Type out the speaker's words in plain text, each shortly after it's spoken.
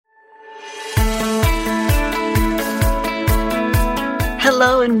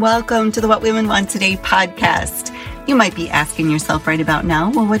Hello and welcome to the What Women Want Today podcast. You might be asking yourself right about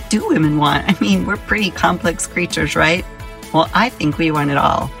now, well, what do women want? I mean, we're pretty complex creatures, right? Well, I think we want it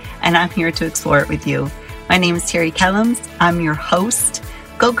all, and I'm here to explore it with you. My name is Terry Kellums. I'm your host.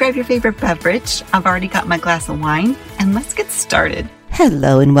 Go grab your favorite beverage. I've already got my glass of wine, and let's get started.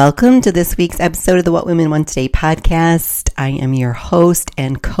 Hello and welcome to this week's episode of the What Women Want Today podcast. I am your host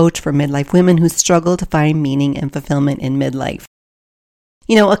and coach for midlife women who struggle to find meaning and fulfillment in midlife.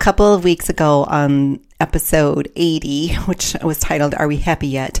 You know, a couple of weeks ago on episode 80, which was titled, Are We Happy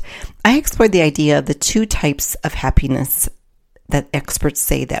Yet?, I explored the idea of the two types of happiness that experts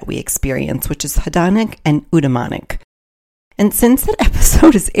say that we experience, which is hedonic and eudaimonic. And since that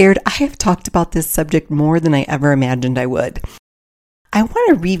episode is aired, I have talked about this subject more than I ever imagined I would. I want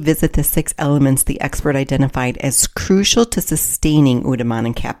to revisit the 6 elements the expert identified as crucial to sustaining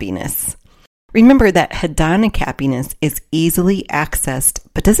eudaimonic happiness. Remember that hedonic happiness is easily accessed,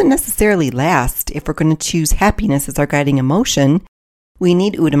 but doesn't necessarily last. If we're going to choose happiness as our guiding emotion, we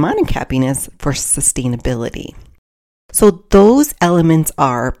need eudaimonic happiness for sustainability. So those elements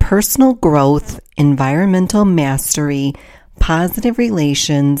are personal growth, environmental mastery, positive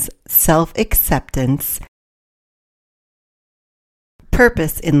relations, self-acceptance,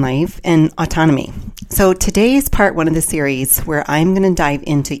 purpose in life, and autonomy. So today is part 1 of the series where I'm going to dive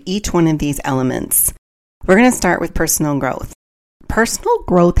into each one of these elements. We're going to start with personal growth. Personal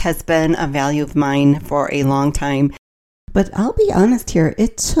growth has been a value of mine for a long time, but I'll be honest here,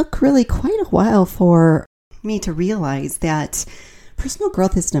 it took really quite a while for me to realize that personal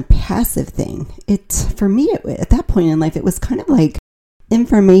growth isn't a passive thing. For me, at that point in life, it was kind of like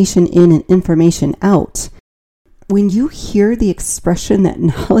information in and information out. When you hear the expression that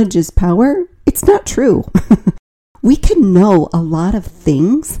knowledge is power, it's not true. We can know a lot of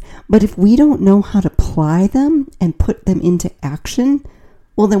things, but if we don't know how to apply them and put them into action,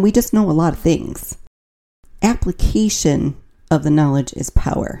 well, then we just know a lot of things. Application of the knowledge is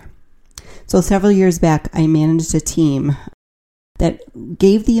power. So several years back, I managed a team that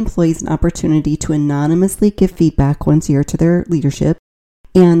gave the employees an opportunity to anonymously give feedback once a year to their leadership.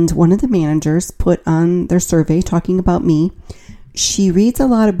 And one of the managers put on their survey talking about me, she reads a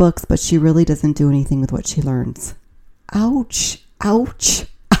lot of books, but she really doesn't do anything with what she learns. Ouch, ouch,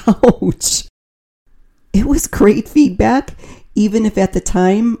 ouch. It was great feedback, even if at the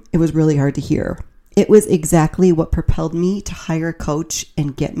time it was really hard to hear. It was exactly what propelled me to hire a coach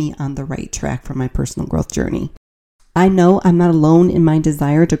and get me on the right track for my personal growth journey. I know I'm not alone in my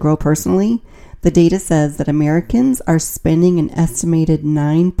desire to grow personally. The data says that Americans are spending an estimated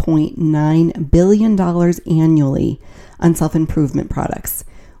 $9.9 billion annually on self-improvement products,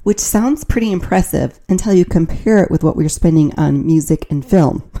 which sounds pretty impressive until you compare it with what we're spending on music and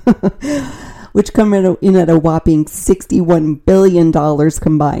film, which come in at a whopping $61 billion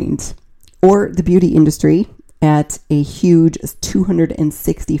combined, or the beauty industry at a huge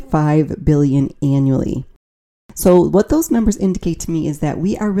 $265 billion annually. So what those numbers indicate to me is that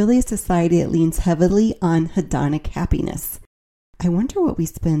we are really a society that leans heavily on hedonic happiness. I wonder what we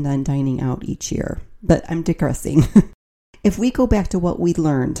spend on dining out each year, but I'm digressing. If we go back to what we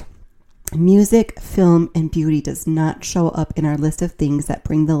learned, music, film, and beauty does not show up in our list of things that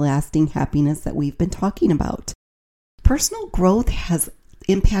bring the lasting happiness that we've been talking about. Personal growth has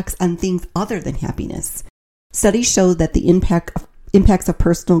impacts on things other than happiness. Studies show that the impacts of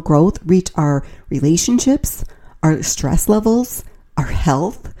personal growth reach our relationships, our stress levels, our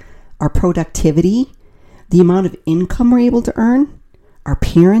health, our productivity, the amount of income we're able to earn, our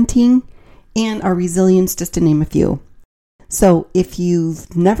parenting, and our resilience, just to name a few. So if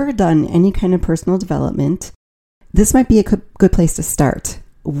you've never done any kind of personal development, this might be a good place to start.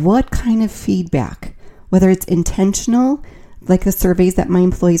 What kind of feedback, whether it's intentional, like the surveys that my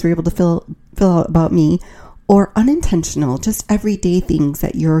employees were able to fill out about me, or unintentional, just everyday things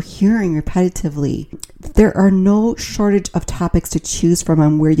that you're hearing repetitively. There are no shortage of topics to choose from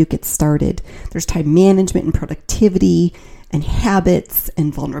on where you get started. There's time management and productivity and habits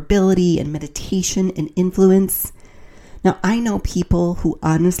and vulnerability and meditation and influence. Now, I know people who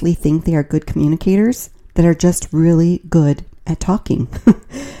honestly think they are good communicators that are just really good at talking.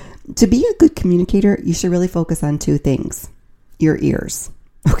 To be a good communicator, you should really focus on 2 things. Your ears.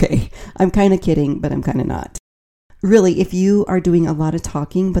 Okay, I'm kind of kidding, but I'm kind of not. Really, if you are doing a lot of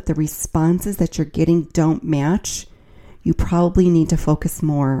talking, but the responses that you're getting don't match, you probably need to focus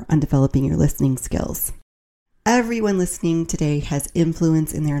more on developing your listening skills. Everyone listening today has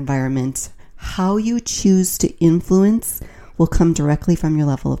influence in their environment. How you choose to influence will come directly from your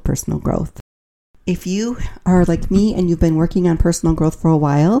level of personal growth. If you are like me and you've been working on personal growth for a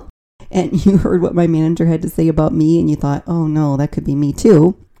while, and you heard what my manager had to say about me and you thought, oh no, that could be me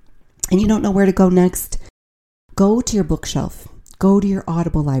too, and you don't know where to go next, go to your bookshelf. Go to your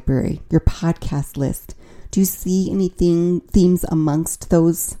Audible library, your podcast list. Do you see anything, themes amongst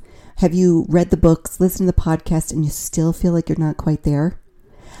those? Have you read the books, listened to the podcast, and you still feel like you're not quite there?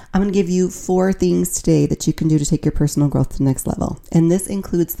 I'm going to give you 4 things today that you can do to take your personal growth to the next level. And this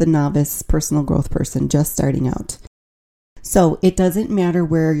includes the novice personal growth person just starting out. So it doesn't matter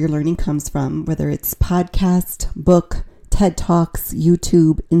where your learning comes from, whether it's podcast, book, TED Talks,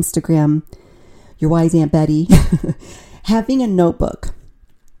 YouTube, Instagram, your wise Aunt Betty. Having a notebook,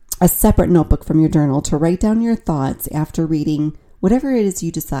 a separate notebook from your journal to write down your thoughts after reading whatever it is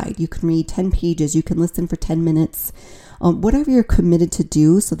you decide. You can read 10 pages, you can listen for 10 minutes, whatever you're committed to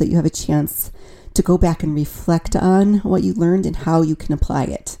do so that you have a chance to go back and reflect on what you learned and how you can apply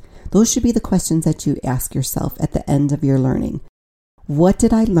it. Those should be the questions that you ask yourself at the end of your learning. What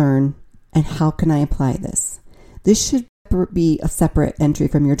did I learn and how can I apply this? This should be a separate entry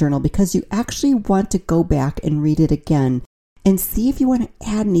from your journal because you actually want to go back and read it again and see if you want to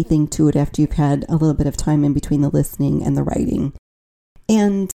add anything to it after you've had a little bit of time in between the listening and the writing.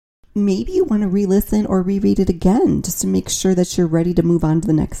 And maybe you want to re-listen or reread it again just to make sure that you're ready to move on to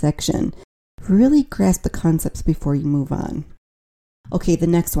the next section. Really grasp the concepts before you move on. Okay, the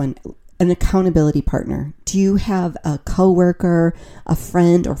next one, an accountability partner. Do you have a coworker, a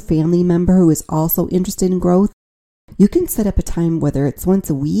friend, or family member who is also interested in growth? You can set up a time, whether it's once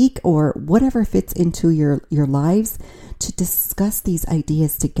a week or whatever fits into your lives, to discuss these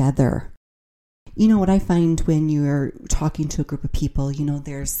ideas together. You know what I find when you're talking to a group of people,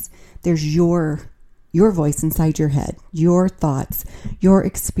 there's your voice inside your head, your thoughts, your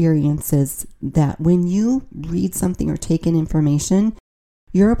experiences, that when you read something or take in information,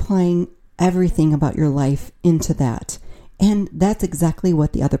 you're applying everything about your life into that. And that's exactly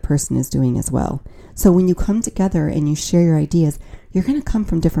what the other person is doing as well. So when you come together and you share your ideas, you're going to come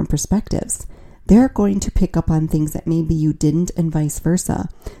from different perspectives. They're going to pick up on things that maybe you didn't, and vice versa.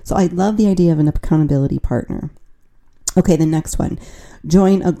 So I love the idea of an accountability partner. Okay, the next one.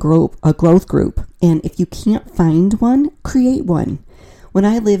 Join a growth group. And if you can't find one, create one. When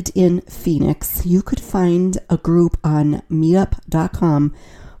I lived in Phoenix, you could find a group on meetup.com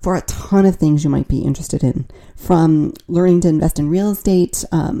for a ton of things you might be interested in, from learning to invest in real estate,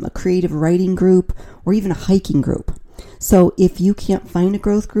 a creative writing group, or even a hiking group. So if you can't find a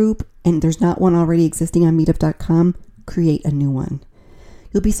growth group and there's not one already existing on meetup.com, create a new one.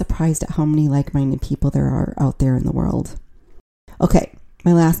 You'll be surprised at how many like-minded people there are out there in the world. Okay,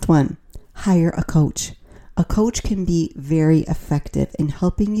 my last one, hire a coach. A coach can be very effective in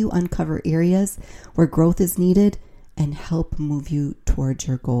helping you uncover areas where growth is needed and help move you towards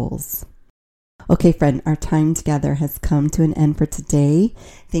your goals. Okay, friend, our time together has come to an end for today.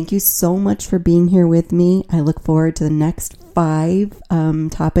 Thank you so much for being here with me. I look forward to the next 5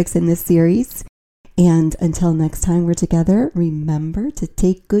 topics in this series. And until next time we're together, remember to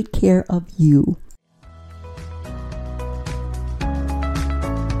take good care of you.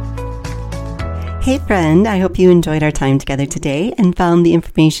 Hey, friend, I hope you enjoyed our time together today and found the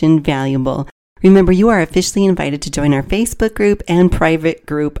information valuable. Remember, you are officially invited to join our Facebook group and private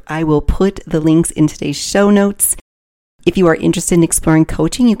group. I will put the links in today's show notes. If you are interested in exploring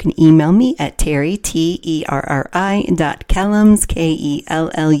coaching, you can email me at Terry, Terri.Kellums,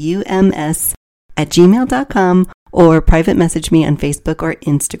 Kellums, @gmail.com, or private message me on Facebook or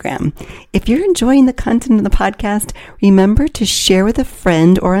Instagram. If you're enjoying the content of the podcast, remember to share with a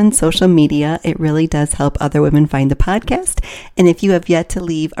friend or on social media. It really does help other women find the podcast. And if you have yet to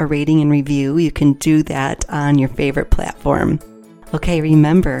leave a rating and review, you can do that on your favorite platform. Okay,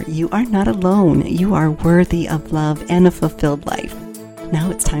 remember, you are not alone. You are worthy of love and a fulfilled life.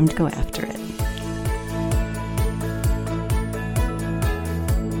 Now it's time to go after it.